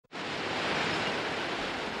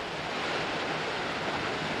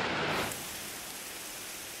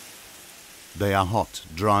They are hot,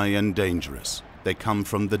 dry, and dangerous. They come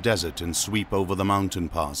from the desert and sweep over the mountain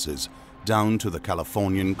passes down to the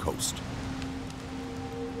Californian coast.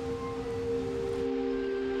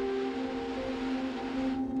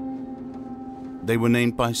 They were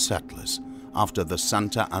named by settlers after the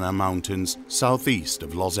Santa Ana Mountains southeast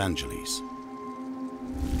of Los Angeles.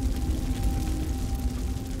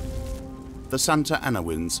 The Santa Ana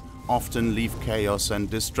winds often leave chaos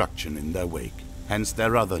and destruction in their wake, hence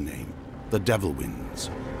their other name, the devil winds.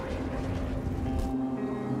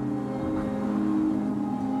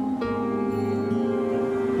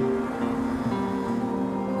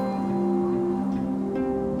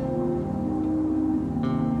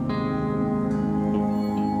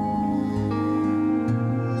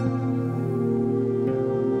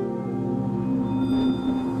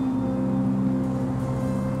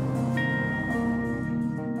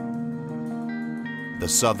 The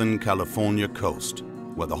Southern California coast,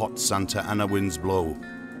 where the hot Santa Ana winds blow,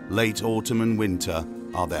 late autumn and winter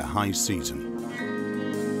are their high season.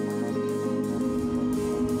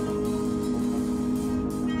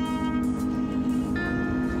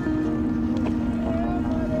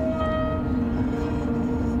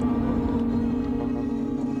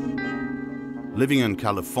 Living in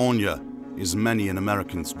California is many an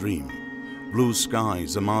American's dream. Blue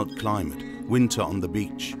skies, a mild climate, winter on the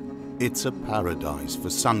beach. It's a paradise for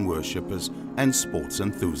sun worshippers and sports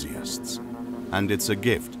enthusiasts. And it's a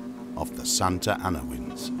gift of the Santa Ana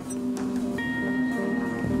winds.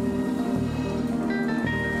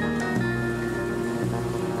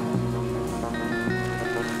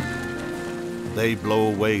 They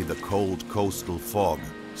blow away the cold coastal fog,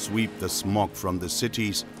 sweep the smog from the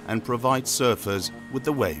cities, and provide surfers with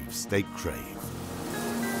the waves they crave.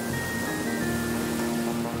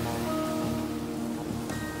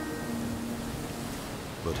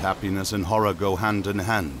 But happiness and horror go hand in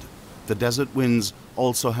hand. The desert winds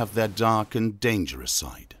also have their dark and dangerous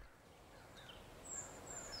side.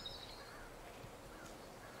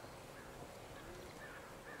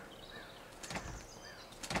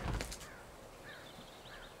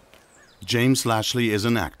 James Lashly is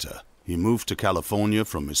an actor. He moved to California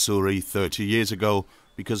from Missouri 30 years ago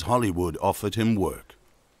because Hollywood offered him work.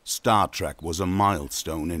 Star Trek was a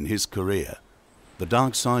milestone in his career. The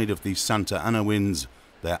dark side of the Santa Ana winds,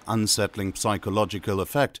 their unsettling psychological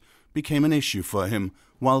effect, became an issue for him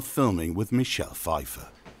while filming with Michelle Pfeiffer.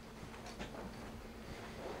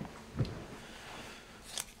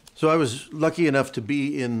 So I was lucky enough to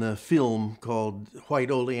be in the film called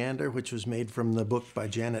White Oleander, which was made from the book by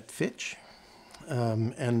Janet Fitch.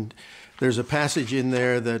 And there's a passage in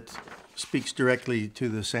there that speaks directly to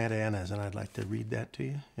the Santa Anas, and I'd like to read that to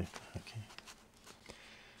you. Yeah, okay.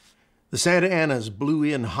 The Santa Anas blew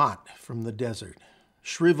in hot from the desert,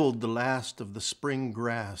 shriveled the last of the spring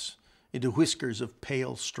grass into whiskers of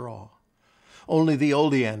pale straw. Only the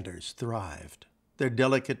oleanders thrived, their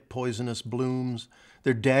delicate poisonous blooms,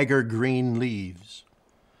 their dagger green leaves.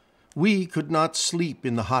 We could not sleep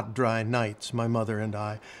in the hot, dry nights, my mother and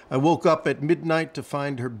I. I woke up at midnight to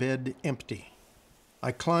find her bed empty.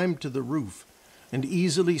 I climbed to the roof and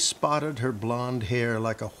easily spotted her blonde hair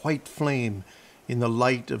like a white flame in the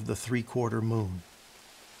light of the three-quarter moon.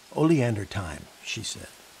 Oleander time, she said.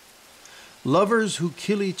 Lovers who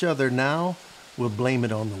kill each other now will blame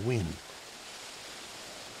it on the wind.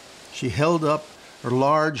 She held up her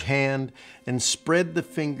large hand and spread the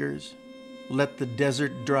fingers, let the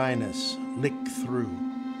desert dryness lick through.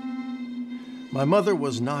 My mother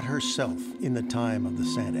was not herself in the time of the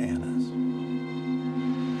Santa Anas.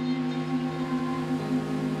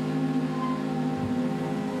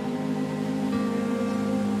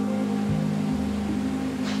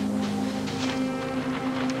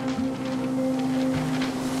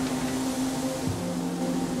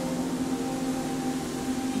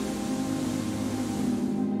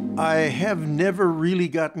 I have never really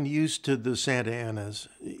gotten used to the Santa Anas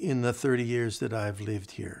in the 30 years that I've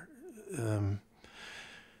lived here.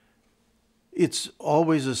 It's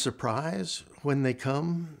always a surprise when they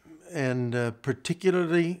come, and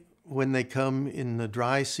particularly when they come in the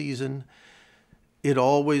dry season, it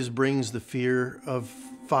always brings the fear of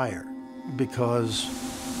fire, because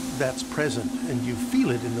that's present and you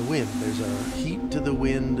feel it in the wind. There's a heat to the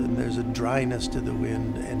wind and there's a dryness to the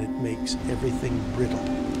wind, and it makes everything brittle.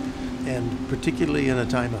 And particularly in a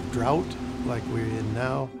time of drought like we're in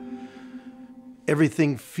now,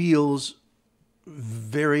 everything feels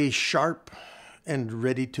very sharp and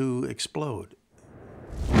ready to explode.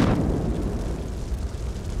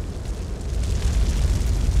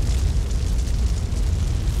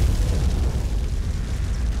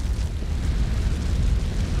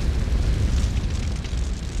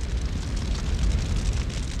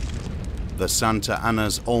 The Santa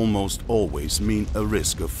Anas almost always mean a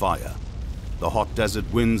risk of fire. The hot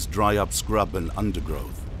desert winds dry up scrub and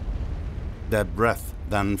undergrowth. Their breath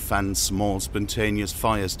then fans small spontaneous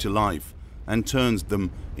fires to life and turns them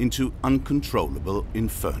into uncontrollable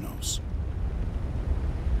infernos.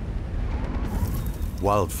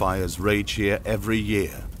 Wildfires rage here every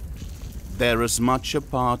year. They're as much a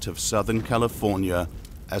part of Southern California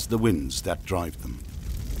as the winds that drive them.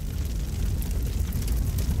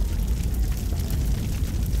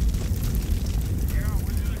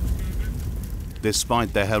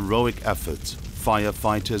 Despite their heroic efforts,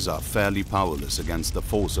 firefighters are fairly powerless against the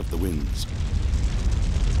force of the winds.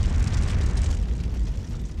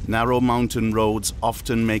 Narrow mountain roads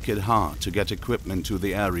often make it hard to get equipment to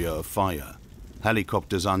the area of fire.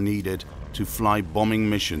 Helicopters are needed to fly bombing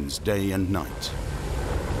missions day and night.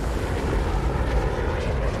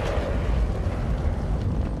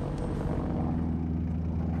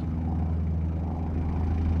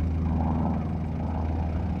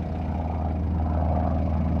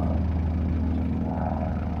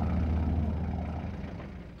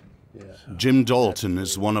 Jim Dalton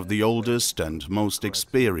is one of the oldest and most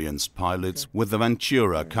experienced pilots with the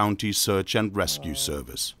Ventura County Search and Rescue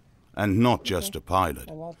Service. And not just a pilot,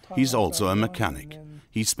 he's also a mechanic.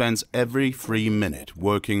 He spends every free minute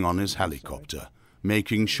working on his helicopter,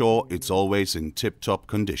 making sure it's always in tip-top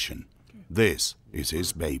condition. This is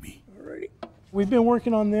his baby. We've been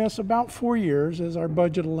working on this about 4 years as our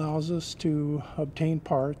budget allows us to obtain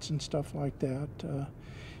parts and stuff like that.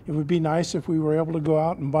 It would be nice if we were able to go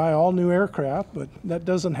out and buy all new aircraft, but that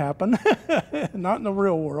doesn't happen. Not in the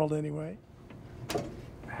real world anyway.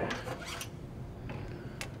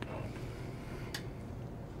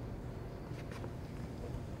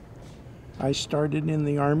 I started in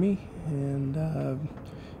the Army and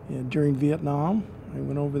during Vietnam. I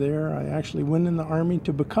went over there. I actually went in the Army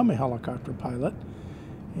to become a helicopter pilot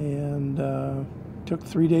and took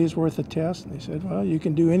 3 days worth of tests. And they said, well, you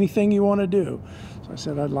can do anything you want to do. So I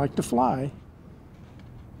said, I'd like to fly.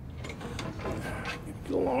 Get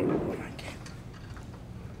a longer one I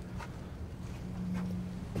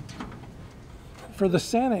can. For the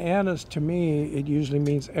Santa Anas, to me, it usually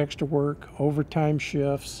means extra work, overtime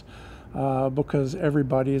shifts, because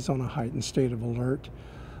everybody is on a heightened state of alert.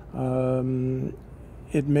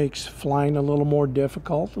 It makes flying a little more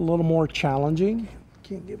difficult, a little more challenging.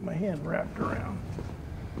 Can't get my hand wrapped around.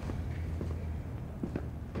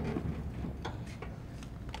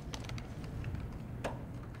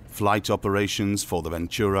 Flight operations for the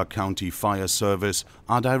Ventura County Fire Service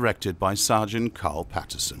are directed by Sergeant Carl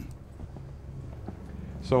Patterson.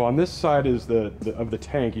 So on this side is of the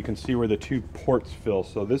tank, you can see where the two ports fill.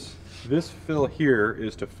 So this fill here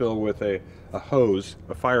is to fill with a hose,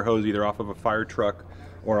 a fire hose, either off of a fire truck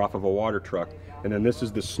or off of a water truck. And then this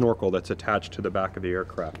is the snorkel that's attached to the back of the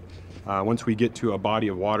aircraft. Once we get to a body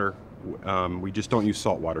of water, we just don't use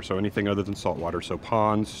salt water, so anything other than salt water. So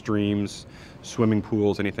ponds, streams, swimming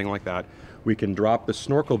pools, anything like that. We can drop the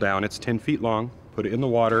snorkel down, it's 10 feet long, put it in the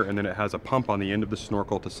water, and then it has a pump on the end of the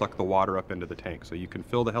snorkel to suck the water up into the tank. So you can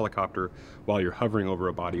fill the helicopter while you're hovering over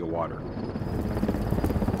a body of water.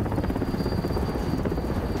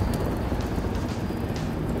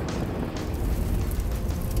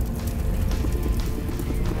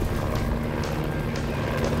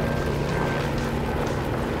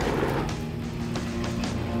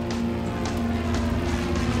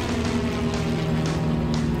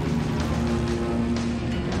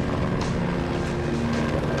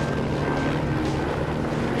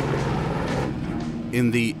 In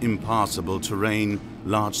the impassable terrain,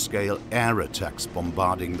 large-scale air attacks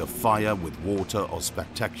bombarding the fire with water or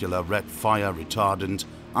spectacular red fire retardant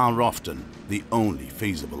are often the only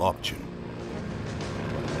feasible option.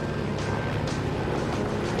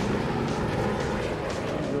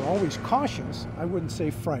 We're always cautious. I wouldn't say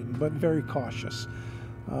frightened, but very cautious,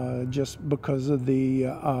 just because of the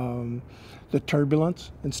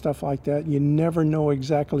turbulence and stuff like that. You never know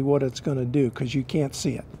exactly what it's going to do because you can't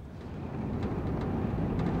see it.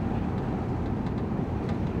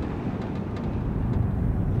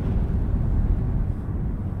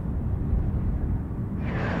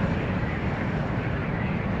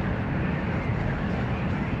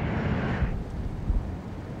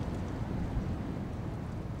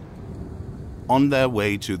 On their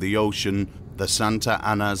way to the ocean, the Santa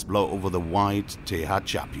Anas blow over the wide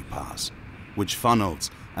Tehachapi Pass, which funnels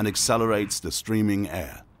and accelerates the streaming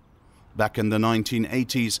air. Back in the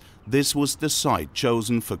 1980s, this was the site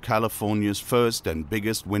chosen for California's first and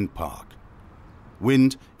biggest wind park.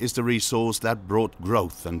 Wind is the resource that brought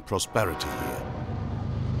growth and prosperity here.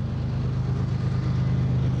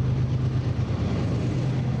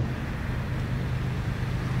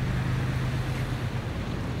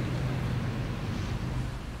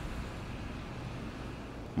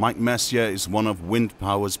 Mike Messier is one of wind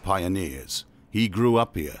power's pioneers. He grew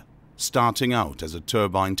up here, starting out as a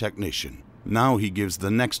turbine technician. Now he gives the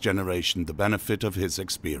next generation the benefit of his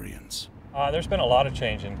experience. There's been a lot of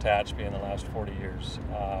change in Tehachapi in the last 40 years.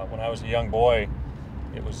 When I was a young boy,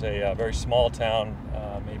 it was a very small town,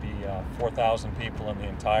 maybe 4,000 people in the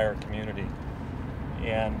entire community.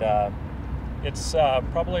 And it's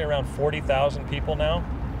probably around 40,000 people now.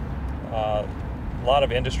 A lot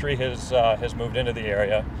of industry has moved into the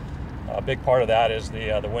area. A big part of that is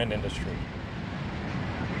the wind industry.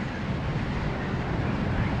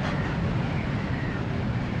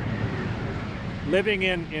 Living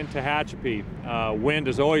in Tehachapi, wind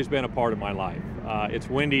has always been a part of my life. It's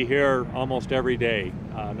windy here almost every day,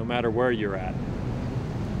 no matter where you're at.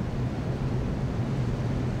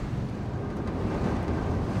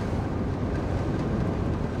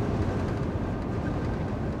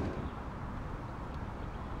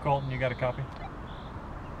 Colton, you got a copy?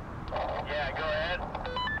 Yeah, go ahead.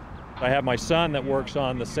 I have my son that works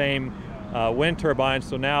on the same wind turbines,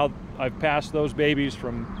 so now I've passed those babies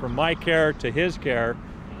from my care to his care,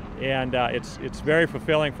 and it's very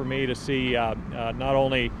fulfilling for me to see not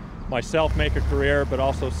only myself make a career, but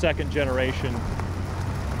also second generation.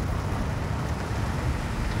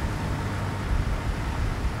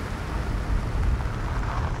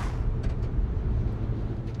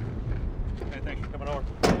 Hey, thanks for coming over.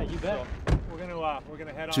 Yeah, you bet. So we're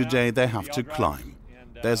gonna head on Today out they the have to outdrive, climb.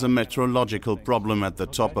 and, There's a meteorological problem at the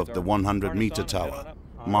top of the 100-meter tower.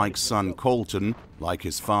 Mike's son Colton, like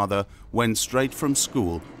his father, went straight from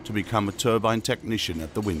school to become a turbine technician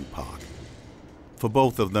at the wind park. For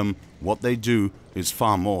both of them, what they do is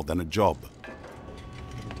far more than a job.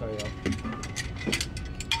 All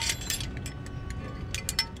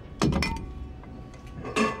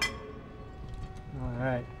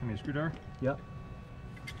right. Give me a screwdriver. Yep.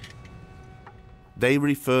 They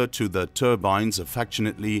refer to the turbines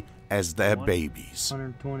affectionately as their babies.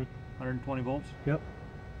 120. 120 volts. Yep.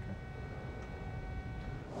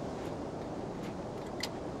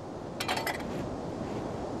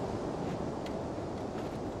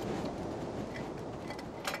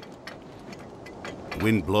 The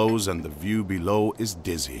wind blows and the view below is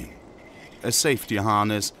dizzying. A safety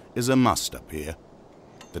harness is a must up here.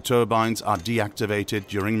 The turbines are deactivated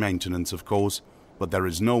during maintenance, of course, but there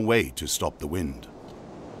is no way to stop the wind.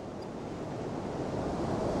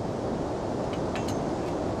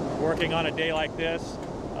 Working on a day like this,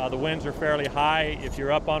 the winds are fairly high. If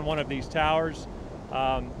you're up on one of these towers,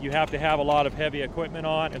 you have to have a lot of heavy equipment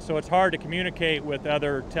on, and so it's hard to communicate with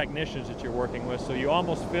other technicians that you're working with, so you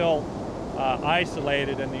almost feel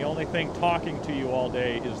isolated, and the only thing talking to you all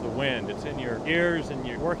day is the wind. It's in your ears, and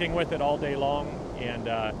you're working with it all day long, and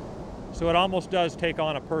so it almost does take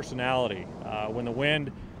on a personality. When the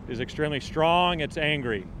wind is extremely strong, it's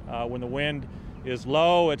angry. When the wind is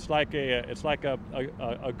low, it's like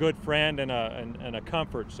a good friend and a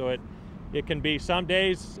comfort. So it can be, some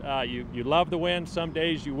days you love the wind, some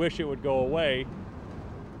days you wish it would go away.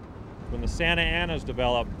 When the Santa Anas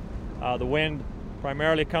develop, the wind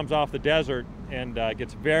primarily comes off the desert and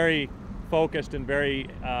gets very focused and very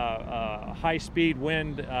high-speed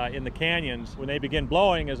wind in the canyons. When they begin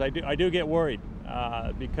blowing, I do get worried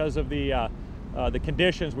because of the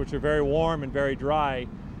conditions, which are very warm and very dry,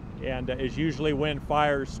 and is usually when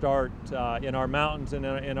fires start in our mountains and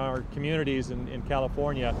in our communities in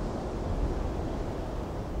California.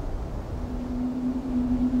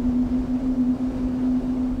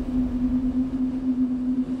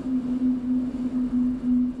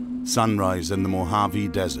 Sunrise in the Mojave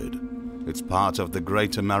Desert. It's part of the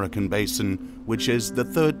Great American Basin, which is the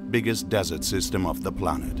third biggest desert system of the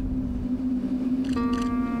planet.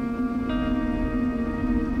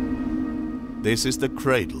 This is the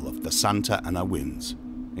cradle of the Santa Ana winds.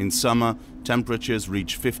 In summer, temperatures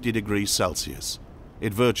reach 50 degrees Celsius.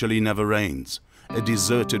 It virtually never rains, a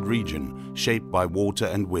deserted region shaped by water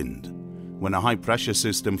and wind. When a high-pressure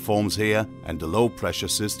system forms here and a low-pressure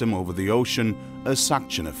system over the ocean, a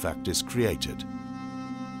suction effect is created.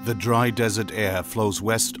 The dry desert air flows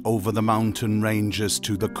west over the mountain ranges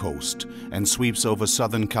to the coast and sweeps over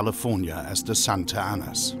Southern California as the Santa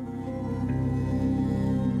Anas.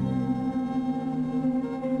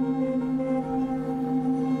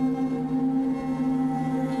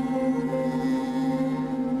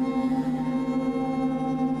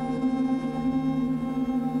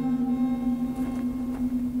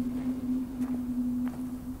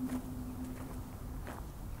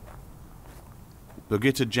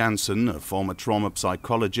 Birgitta Jansen, a former trauma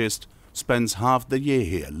psychologist, spends half the year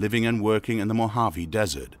here living and working in the Mojave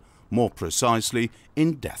Desert, more precisely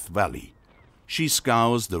in Death Valley. She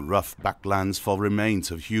scours the rough backlands for remains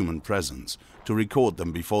of human presence to record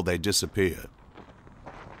them before they disappear.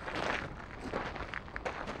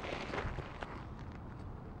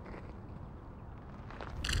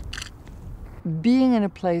 Being in a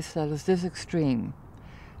place that is this extreme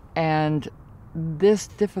and this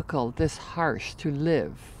difficult, this harsh to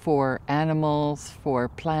live for animals, for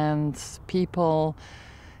plants, people,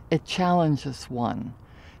 it challenges one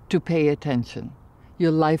to pay attention.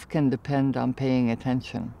 Your life can depend on paying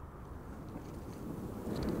attention.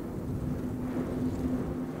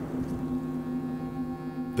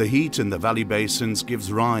 The heat in the valley basins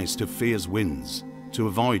gives rise to fierce winds. To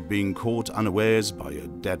avoid being caught unawares by a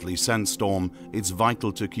deadly sandstorm, it's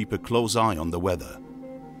vital to keep a close eye on the weather.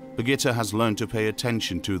 Birgitta has learned to pay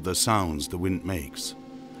attention to the sounds the wind makes,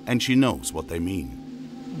 and she knows what they mean.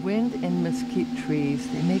 Wind in mesquite trees,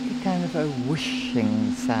 they make a kind of a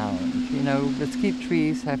whooshing sound. You know, mesquite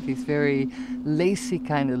trees have these very lacy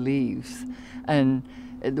kind of leaves, and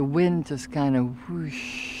the wind just kind of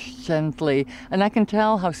whoosh gently. And I can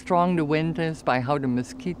tell how strong the wind is by how the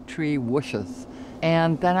mesquite tree whooshes.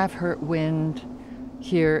 And then I've heard wind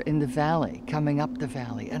here in the valley, coming up the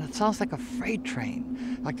valley, and it sounds like a freight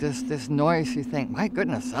train, like this noise. You think, my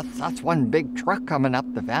goodness, that's one big truck coming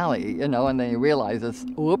up the valley, you know, and then you realize it's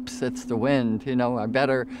the wind, you know. I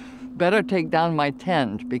better take down my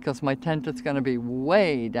tent, because my tent is going to be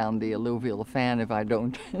way down the alluvial fan if I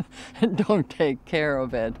don't take care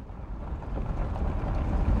of it.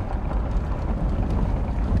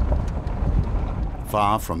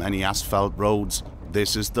 Far from any asphalt roads,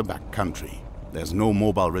 this is the backcountry. There's no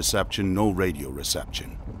mobile reception, no radio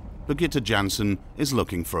reception. Birgitta Jansen is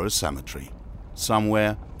looking for a cemetery,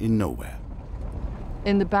 somewhere in nowhere.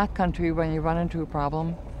 In the backcountry, when you run into a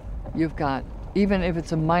problem, you've got, even if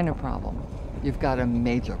it's a minor problem, you've got a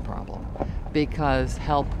major problem, because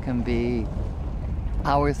help can be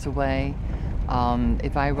hours away.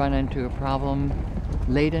 If I run into a problem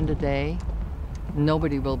late in the day,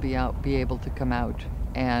 nobody will be able to come out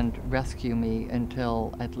and rescue me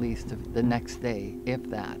until at least the next day, if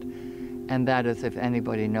that. And that is if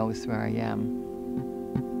anybody knows where I am.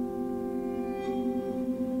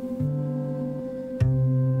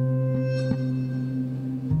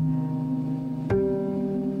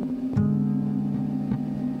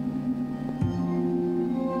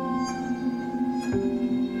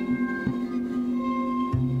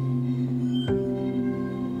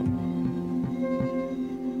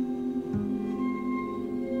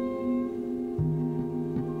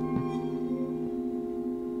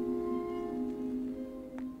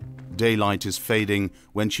 Daylight is fading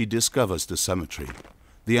when she discovers the cemetery,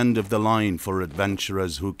 the end of the line for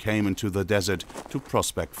adventurers who came into the desert to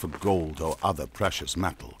prospect for gold or other precious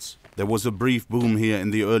metals. There was a brief boom here in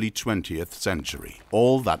the early 20th century.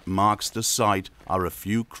 All that marks the site are a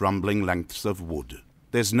few crumbling lengths of wood.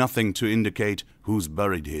 There's nothing to indicate who's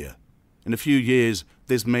buried here. In a few years,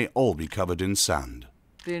 this may all be covered in sand.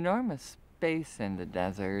 The enormous space in the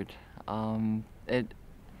desert, it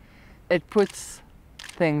puts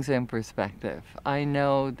things in perspective. I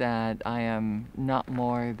know that I am not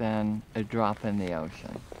more than a drop in the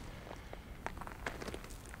ocean.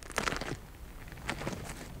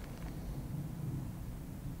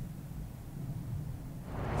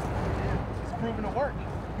 It's proven to work.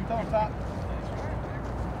 Keep on top.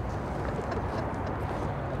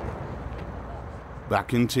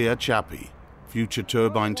 Back in Tehachapi, future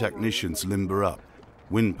turbine technicians limber up.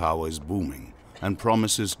 Wind power is booming and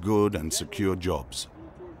promises good and secure jobs.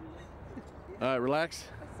 All right, relax.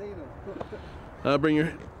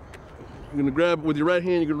 You're gonna grab with your right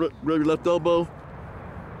hand, you're gonna rub your left elbow.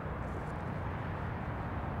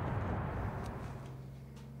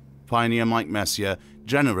 Pioneer Mike Messier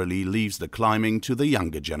generally leaves the climbing to the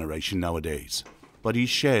younger generation nowadays, but he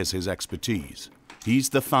shares his expertise. He's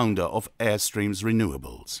the founder of Airstreams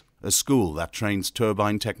Renewables, a school that trains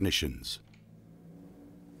turbine technicians.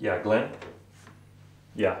 Yeah, Glenn?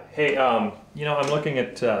 Yeah. Hey, you know, I'm looking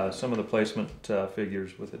at some of the placement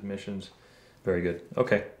figures with admissions. Very good.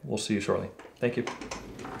 Okay, we'll see you shortly. Thank you.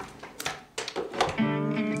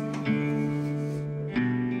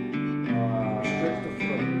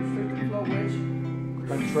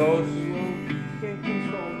 Controls.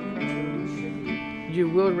 You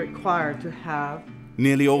will require to have.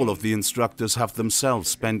 Nearly all of the instructors have themselves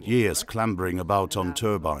spent years clambering about on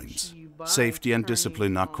turbines. Safety and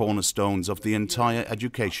discipline are cornerstones of the entire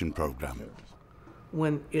education program.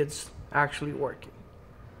 When it's actually working.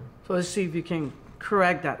 So let's see if you can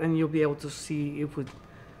correct that, and you'll be able to see if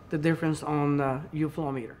the difference on the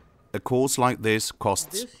U-flow meter. A course like this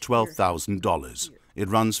costs $12,000. It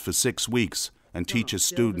runs for 6 weeks and teaches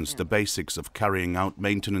students the basics of carrying out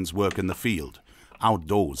maintenance work in the field,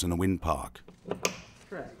 outdoors in a wind park.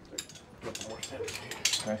 Correct.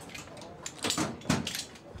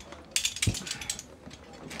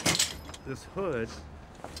 This hood,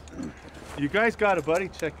 you guys got a buddy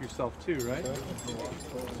check yourself too, right?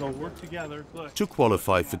 So work together. Look. To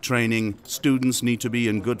qualify for training, students need to be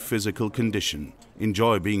in good physical condition,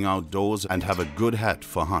 enjoy being outdoors, and have a good head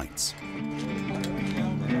for heights.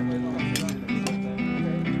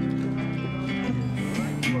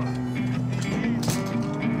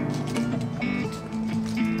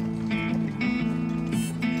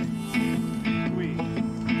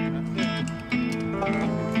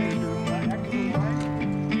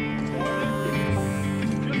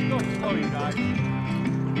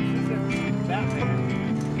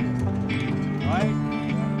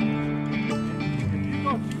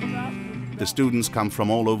 The students come from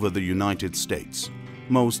all over the United States.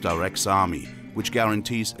 Most are ex-Army, which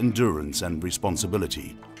guarantees endurance and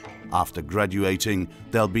responsibility. After graduating,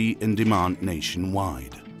 they'll be in demand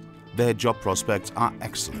nationwide. Their job prospects are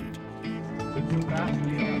excellent.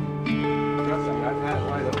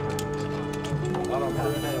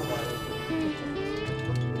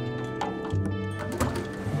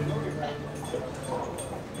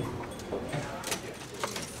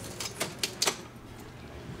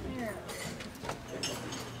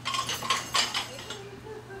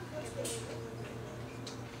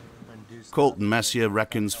 Colton Messier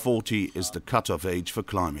reckons 40 is the cutoff age for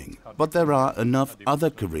climbing. But there are enough other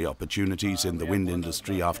career opportunities in the wind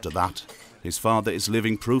industry after that. His father is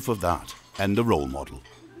living proof of that, and a role model.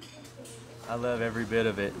 I love every bit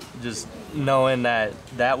of it. Just knowing that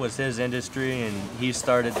that was his industry and he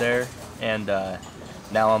started there, and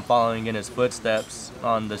now I'm following in his footsteps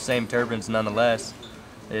on the same turbines nonetheless.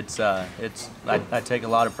 I take a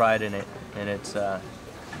lot of pride in it, and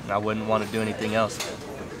I wouldn't want to do anything else.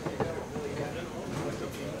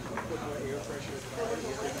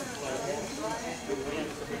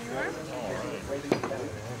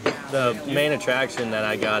 The main attraction that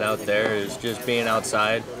I got out there is just being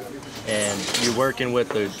outside, and you're working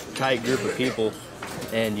with a tight group of people,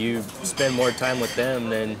 and you spend more time with them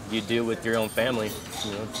than you do with your own family,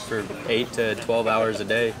 you know, for 8 to 12 hours a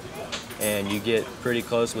day, and you get pretty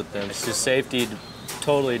close with them. It's just safety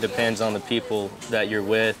totally depends on the people that you're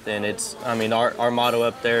with, and our motto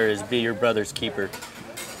up there is be your brother's keeper.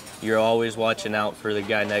 You're always watching out for the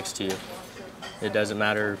guy next to you. It doesn't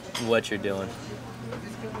matter what you're doing.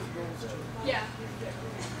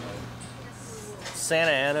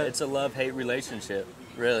 Santa Ana, it's a love-hate relationship,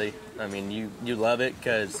 really. I mean, you love it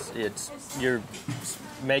because you're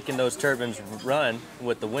making those turbines run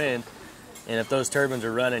with the wind, and if those turbines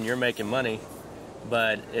are running, you're making money.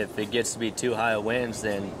 But if it gets to be too high of winds,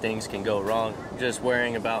 then things can go wrong. Just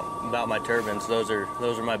worrying about my turbines, those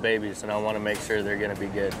are my babies, and I want to make sure they're going to be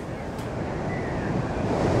good.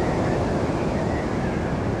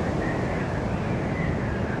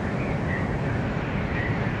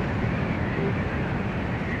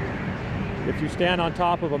 If you stand on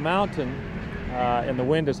top of a mountain and the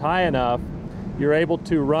wind is high enough, you're able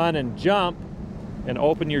to run and jump and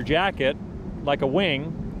open your jacket like a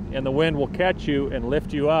wing, and the wind will catch you and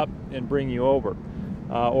lift you up and bring you over.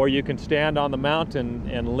 Or you can stand on the mountain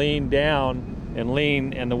and lean down and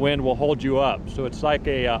lean, and the wind will hold you up. So it's like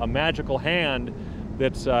a magical hand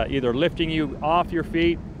that's either lifting you off your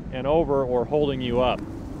feet and over or holding you up.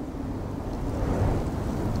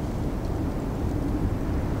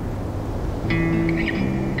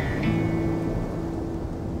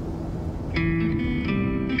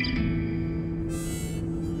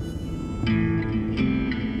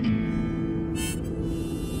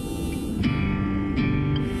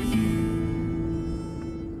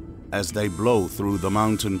 As they blow through the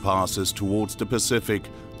mountain passes towards the Pacific,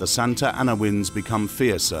 the Santa Ana winds become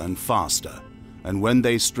fiercer and faster. And when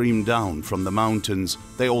they stream down from the mountains,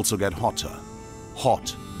 they also get hotter.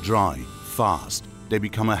 Hot, dry, fast, they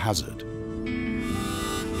become a hazard.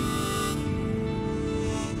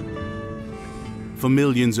 For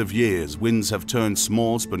millions of years, winds have turned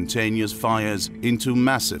small, spontaneous fires into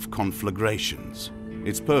massive conflagrations.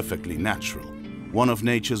 It's perfectly natural, one of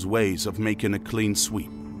nature's ways of making a clean sweep.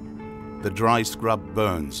 The dry scrub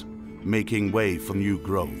burns, making way for new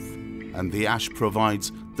growth, and the ash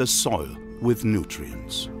provides the soil with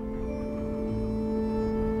nutrients.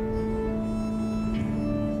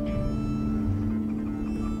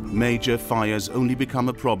 Major fires only become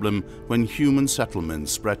a problem when human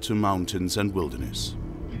settlements spread to mountains and wilderness.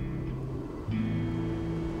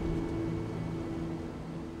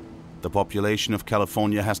 The population of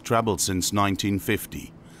California has trebled since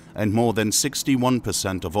 1950, and more than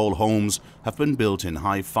 61% of all homes have been built in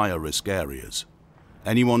high fire risk areas.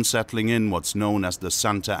 Anyone settling in what's known as the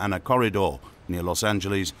Santa Ana Corridor near Los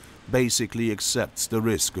Angeles basically accepts the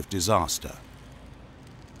risk of disaster.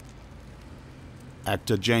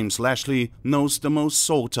 Actor James Lashly knows the most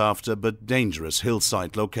sought-after but dangerous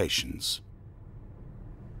hillside locations.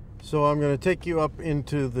 So I'm going to take you up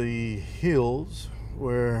into the hills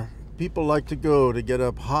where people like to go to get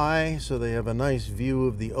up high so they have a nice view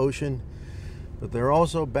of the ocean, but they're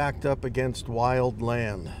also backed up against wild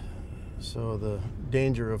land. So the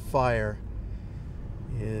danger of fire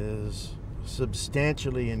is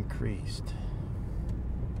substantially increased.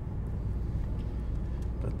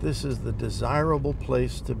 But this is the desirable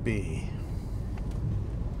place to be.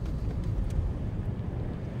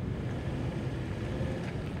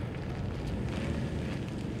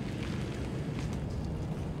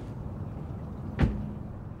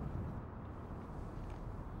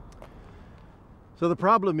 So the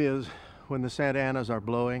problem is, when the Santa Anas are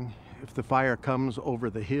blowing, if the fire comes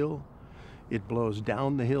over the hill, it blows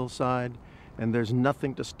down the hillside, and there's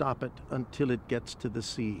nothing to stop it until it gets to the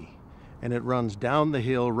sea. And it runs down the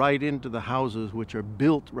hill right into the houses, which are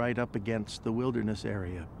built right up against the wilderness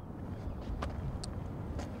area.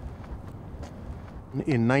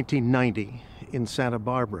 In 1990, in Santa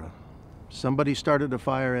Barbara, somebody started a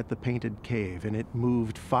fire at the Painted Cave, and it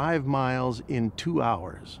moved 5 miles in 2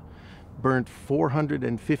 hours. Burnt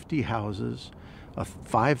 450 houses,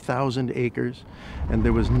 5,000 acres, and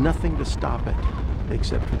there was nothing to stop it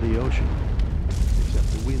except for the ocean, except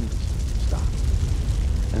the winds stopped.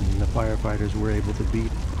 And the firefighters were able to beat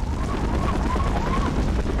it.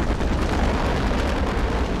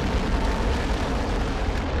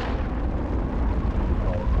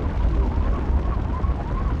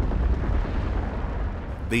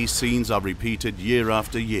 These scenes are repeated year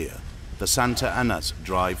after year. The Santa Anas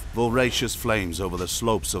drive voracious flames over the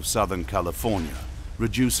slopes of Southern California,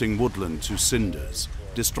 reducing woodland to cinders,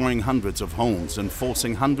 destroying hundreds of homes and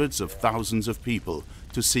forcing hundreds of thousands of people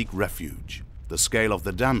to seek refuge. The scale of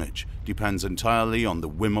the damage depends entirely on the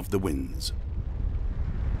whim of the winds.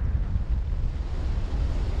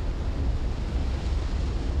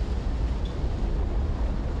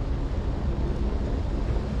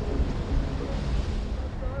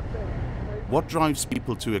 What drives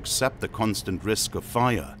people to accept the constant risk of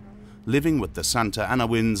fire? Living with the Santa Ana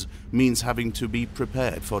winds means having to be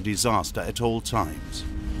prepared for disaster at all times.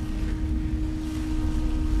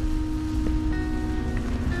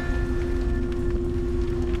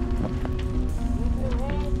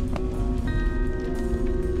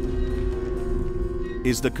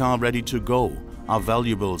 Is the car ready to go? Are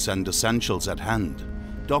valuables and essentials at hand?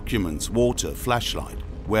 Documents, water, flashlight?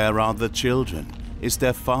 Where are the children? Is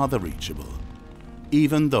their father reachable?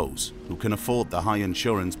 Even those who can afford the high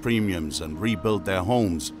insurance premiums and rebuild their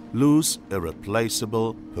homes lose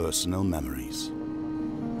irreplaceable personal memories.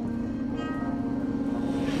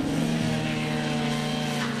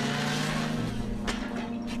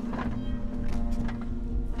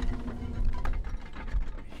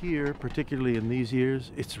 Here, particularly in these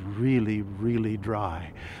years, it's really, really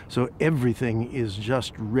dry. So everything is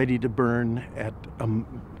just ready to burn at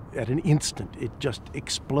an instant. It just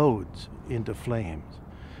explodes into flames.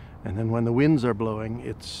 And then when the winds are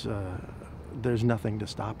blowing, there's nothing to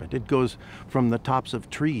stop it. It goes from the tops of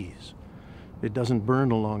trees. It doesn't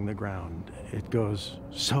burn along the ground. It goes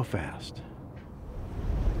so fast.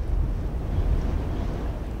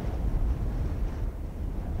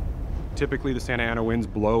 Typically, the Santa Ana winds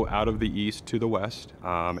blow out of the east to the west,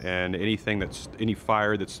 and any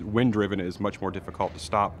fire that's wind-driven is much more difficult to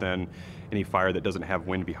stop than any fire that doesn't have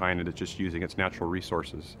wind behind it. It's just using its natural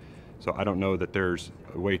resources. So I don't know that there's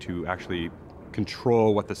a way to actually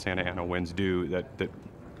control what the Santa Ana winds do that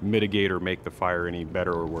mitigate or make the fire any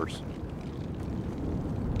better or worse.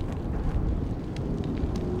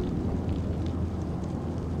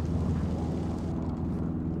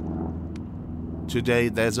 Today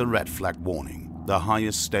there's a red flag warning, the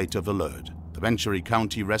highest state of alert. The Ventura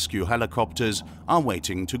County rescue helicopters are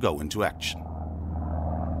waiting to go into action.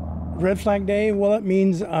 Red flag day, well, it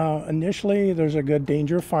means initially there's a good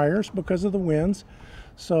danger of fires because of the winds.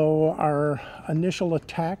 So our initial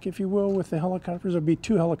attack, if you will, with the helicopters, there'll be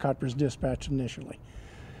 2 helicopters dispatched initially.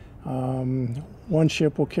 One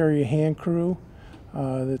ship will carry a hand crew.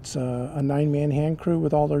 That's a 9-man hand crew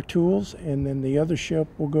with all their tools, and then the other ship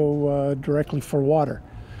will go directly for water.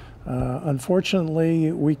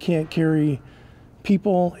 Unfortunately, we can't carry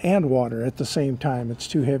people and water at the same time. It's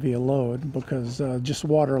too heavy a load because just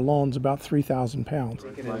water alone is about 3,000 pounds.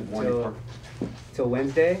 Till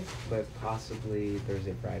Wednesday, but possibly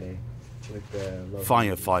Thursday, Friday.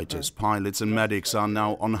 Firefighters, pilots and medics are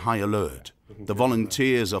now on high alert. The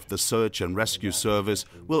volunteers of the search and rescue service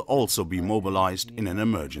will also be mobilized in an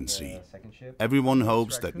emergency. Everyone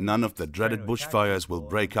hopes that none of the dreaded bushfires will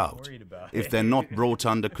break out. If they're not brought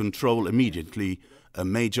under control immediately, a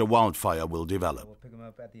major wildfire will develop.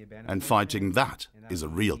 And fighting that is a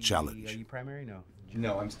real challenge.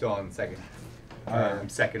 No, I'm still on second. I'm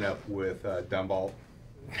second up with Dumboldt.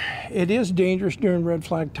 It is dangerous during red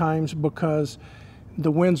flag times because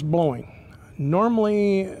the wind's blowing.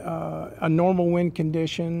 Normally, a normal wind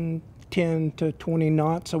condition, 10 to 20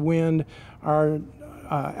 knots of wind. Our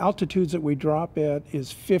altitudes that we drop at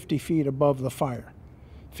is 50 feet above the fire.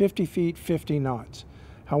 50 feet, 50 knots.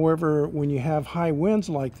 However, when you have high winds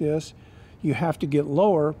like this, you have to get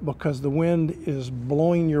lower because the wind is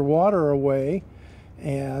blowing your water away,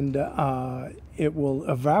 and it will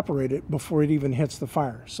evaporate it before it even hits the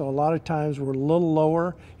fire. So a lot of times we're a little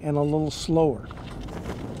lower and a little slower.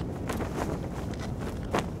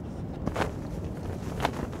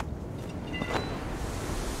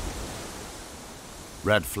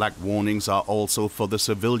 Red flag warnings are also for the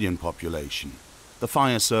civilian population. The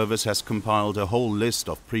fire service has compiled a whole list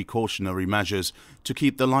of precautionary measures to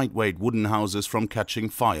keep the lightweight wooden houses from catching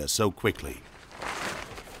fire so quickly.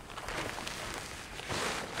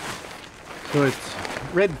 So it's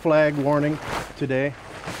red flag warning today,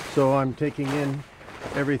 so I'm taking in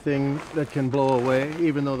everything that can blow away,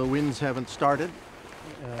 even though the winds haven't started.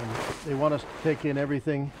 They want us to take in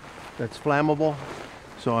everything that's flammable,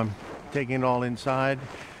 so I'm taking it all inside.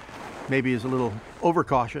 Maybe is a little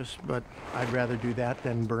overcautious, but I'd rather do that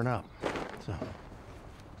than burn up. So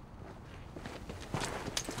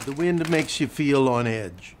the wind makes you feel on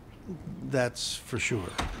edge, that's for sure,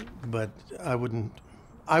 but I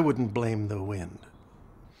wouldn't blame the wind.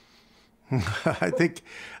 I think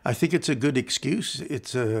it's a good excuse.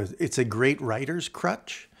 It's a great writer's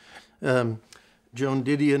crutch. Joan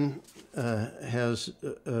Didion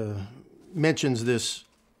mentions this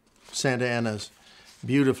Santa Ana's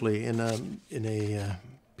beautifully in a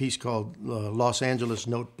piece called Los Angeles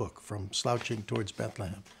Notebook, From Slouching Towards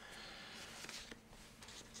Bethlehem.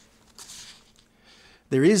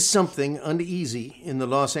 There is something uneasy in the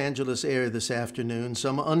Los Angeles air this afternoon,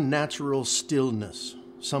 some unnatural stillness,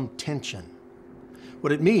 some tension.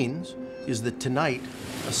 What it means is that tonight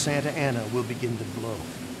a Santa Ana will begin to blow.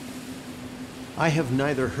 I have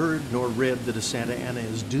neither heard nor read that a Santa Ana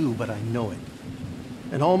is due, but I know it.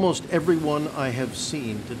 And almost everyone I have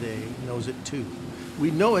seen today knows it too.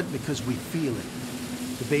 We know it because we feel it.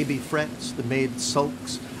 The baby frets, the maid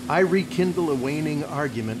sulks. I rekindle a waning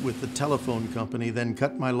argument with the telephone company, then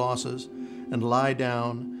cut my losses and lie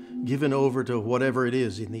down, given over to whatever it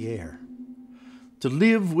is in the air. To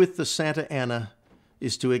live with the Santa Ana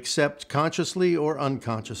is to accept, consciously or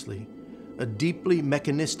unconsciously, a deeply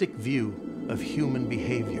mechanistic view of human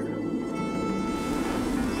behavior.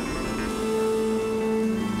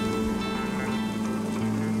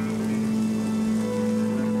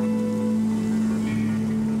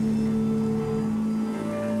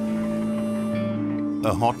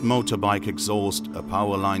 A hot motorbike exhaust, a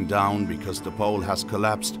power line down because the pole has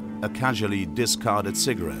collapsed, a casually discarded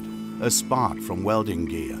cigarette, a spark from welding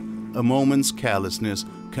gear, a moment's carelessness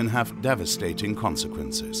can have devastating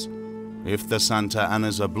consequences. If the Santa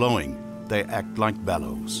Anas are blowing, they act like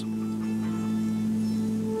bellows.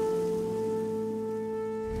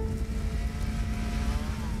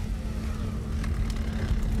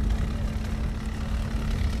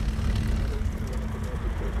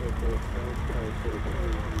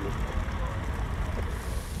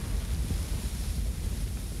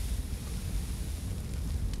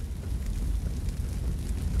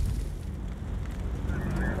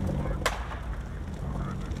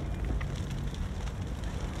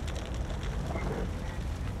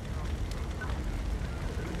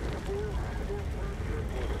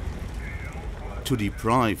 To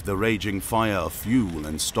deprive the raging fire of fuel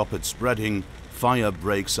and stop it spreading, fire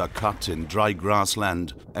breaks are cut in dry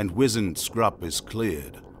grassland and wizened scrub is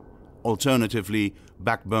cleared. Alternatively,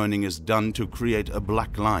 backburning is done to create a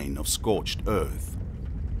black line of scorched earth.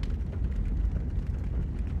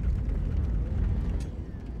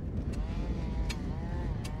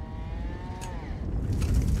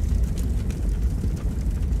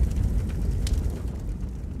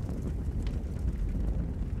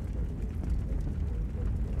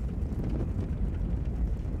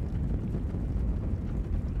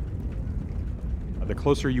 The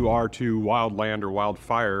closer you are to wild land or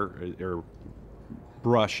wildfire or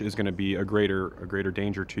brush is going to be a greater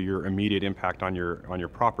danger to your immediate impact on your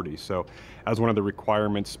property. So, as one of the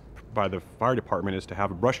requirements by the fire department is to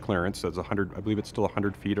have a brush clearance that's 100, I believe it's still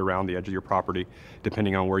 100 feet around the edge of your property,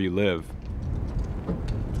 depending on where you live.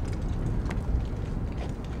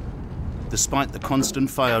 Despite the constant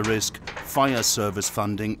fire risk, fire service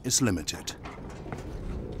funding is limited.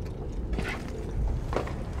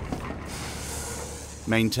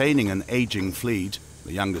 Maintaining an aging fleet,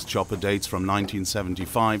 the youngest chopper dates from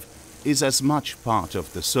 1975, is as much part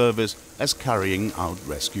of the service as carrying out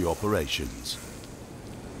rescue operations.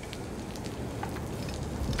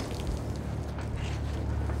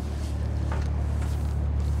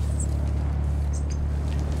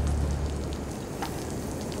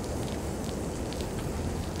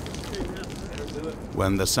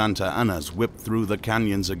 When the Santa Anas whip through the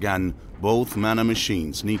canyons again, both man and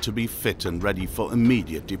machines need to be fit and ready for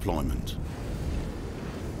immediate deployment.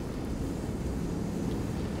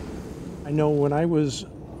 I know when I was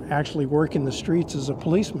actually working the streets as a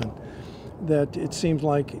policeman, that it seems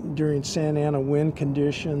like during Santa Ana wind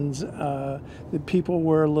conditions, that people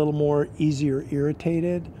were a little more easier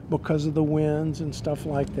irritated because of the winds and stuff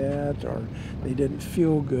like that, or they didn't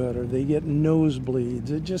feel good, or they get nosebleeds.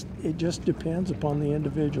 It just depends upon the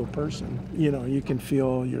individual person. You know, you can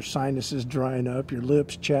feel your sinuses drying up, your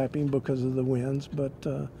lips chapping because of the winds, but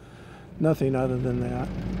nothing other than that.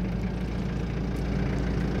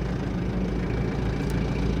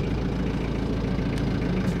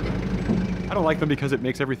 I don't like them because it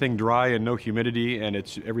makes everything dry and no humidity, and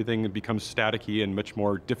everything becomes staticky and much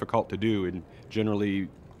more difficult to do. And generally,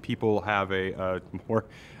 people have a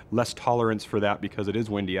less tolerance for that because it is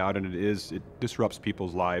windy out, and it disrupts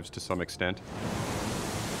people's lives to some extent.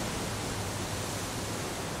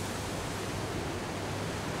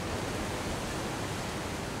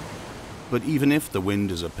 But even if the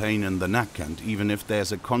wind is a pain in the neck, and even if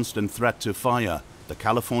there's a constant threat to fire, the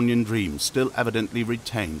Californian dream still evidently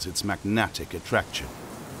retains its magnetic attraction.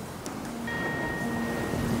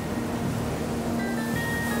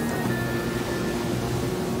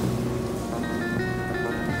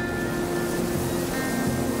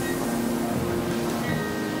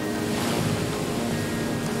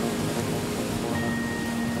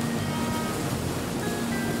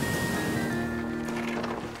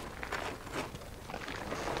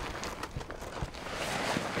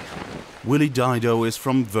 Willie Dido is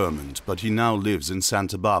from Vermont, but he now lives in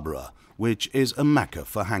Santa Barbara, which is a mecca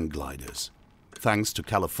for hang gliders. Thanks to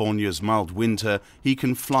California's mild winter, he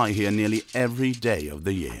can fly here nearly every day of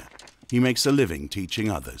the year. He makes a living teaching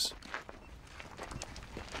others.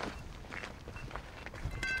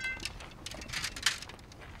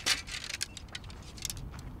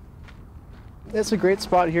 It's a great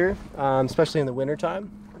spot here, especially in the wintertime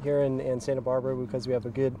here in Santa Barbara, because we have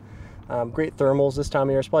a good great thermals this time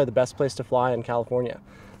of year. It's probably the best place to fly in California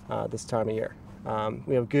this time of year.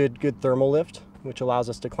 We have good thermal lift, which allows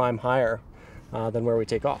us to climb higher than where we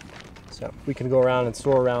take off. So we can go around and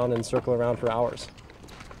soar around and circle around for hours.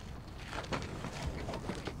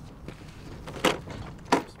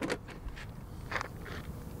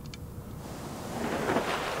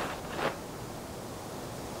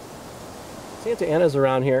 Santa Ana's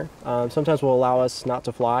around here. Sometimes will allow us not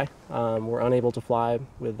to fly. We're unable to fly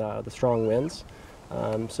with the strong winds.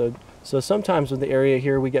 So sometimes in the area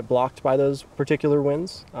here we get blocked by those particular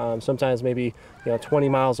winds. Sometimes maybe 20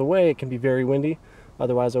 miles away it can be very windy.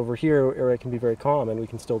 Otherwise over here it can be very calm and we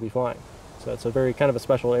can still be flying. So it's a very kind of a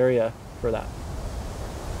special area for that.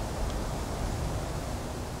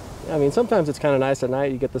 I mean, sometimes it's kind of nice at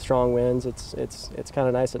night. You get the strong winds. It's kind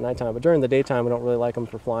of nice at nighttime. But during the daytime we don't really like them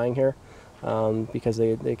for flying here. Because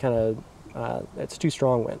they kind of, it's too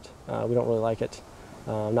strong wind. We don't really like it.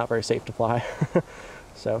 Not very safe to fly.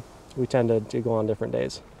 So we tend to go on different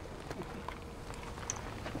days.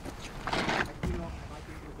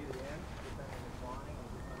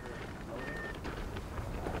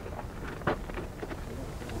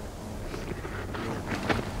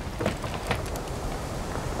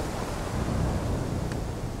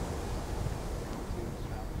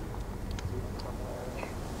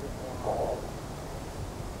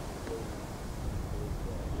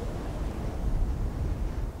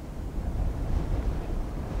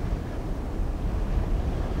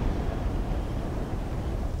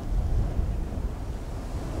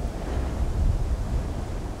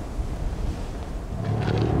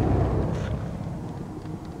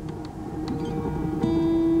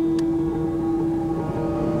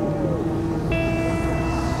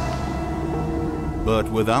 But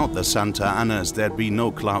without the Santa Anas, there'd be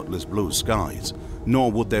no cloudless blue skies, nor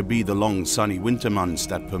would there be the long sunny winter months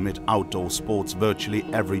that permit outdoor sports virtually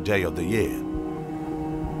every day of the year.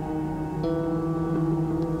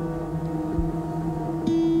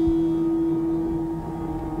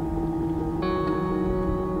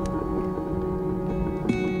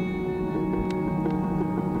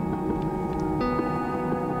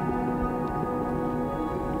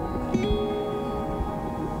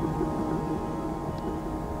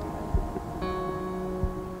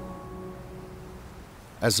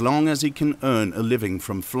 As long as he can earn a living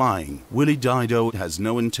from flying, Willie Dido has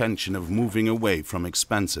no intention of moving away from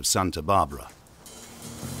expensive Santa Barbara.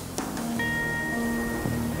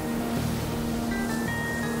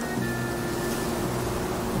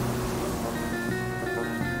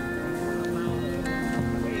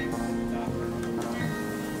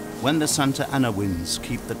 When the Santa Ana winds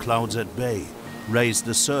keep the clouds at bay, raise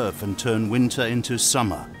the surf and turn winter into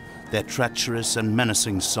summer, their treacherous and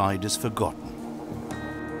menacing side is forgotten.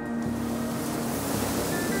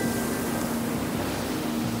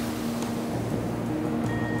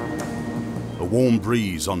 A warm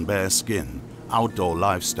breeze on bare skin, outdoor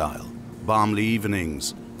lifestyle, balmy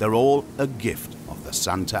evenings, they're all a gift of the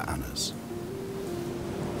Santa Anas.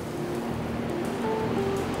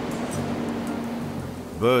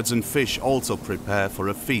 Birds and fish also prepare for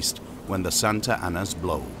a feast when the Santa Anas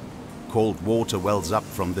blow. Cold water wells up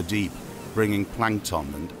from the deep, bringing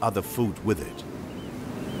plankton and other food with it.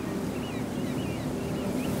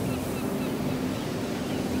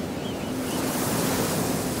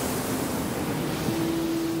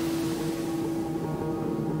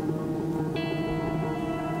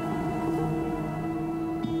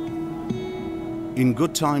 In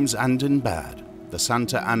good times and in bad, the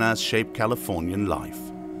Santa Anas shape Californian life.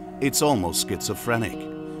 It's almost schizophrenic.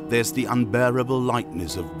 There's the unbearable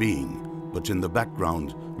lightness of being, but in the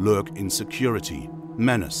background lurk insecurity,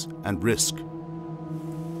 menace, and risk.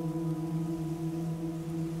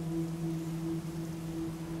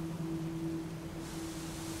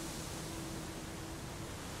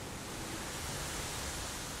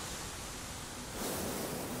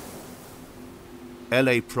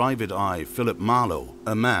 LA private eye Philip Marlowe,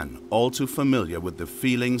 a man all too familiar with the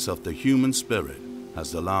feelings of the human spirit,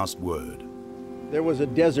 has the last word. There was a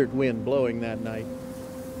desert wind blowing that night.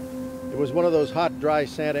 It was one of those hot, dry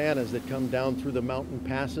Santa Anas that come down through the mountain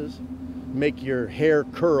passes, make your hair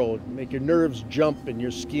curl, make your nerves jump and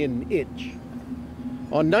your skin itch.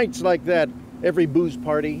 On nights like that, every booze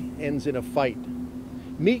party ends in a fight.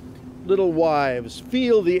 Meek little wives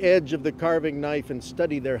feel the edge of the carving knife and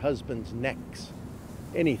study their husbands' necks.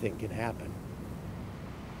 Anything can happen.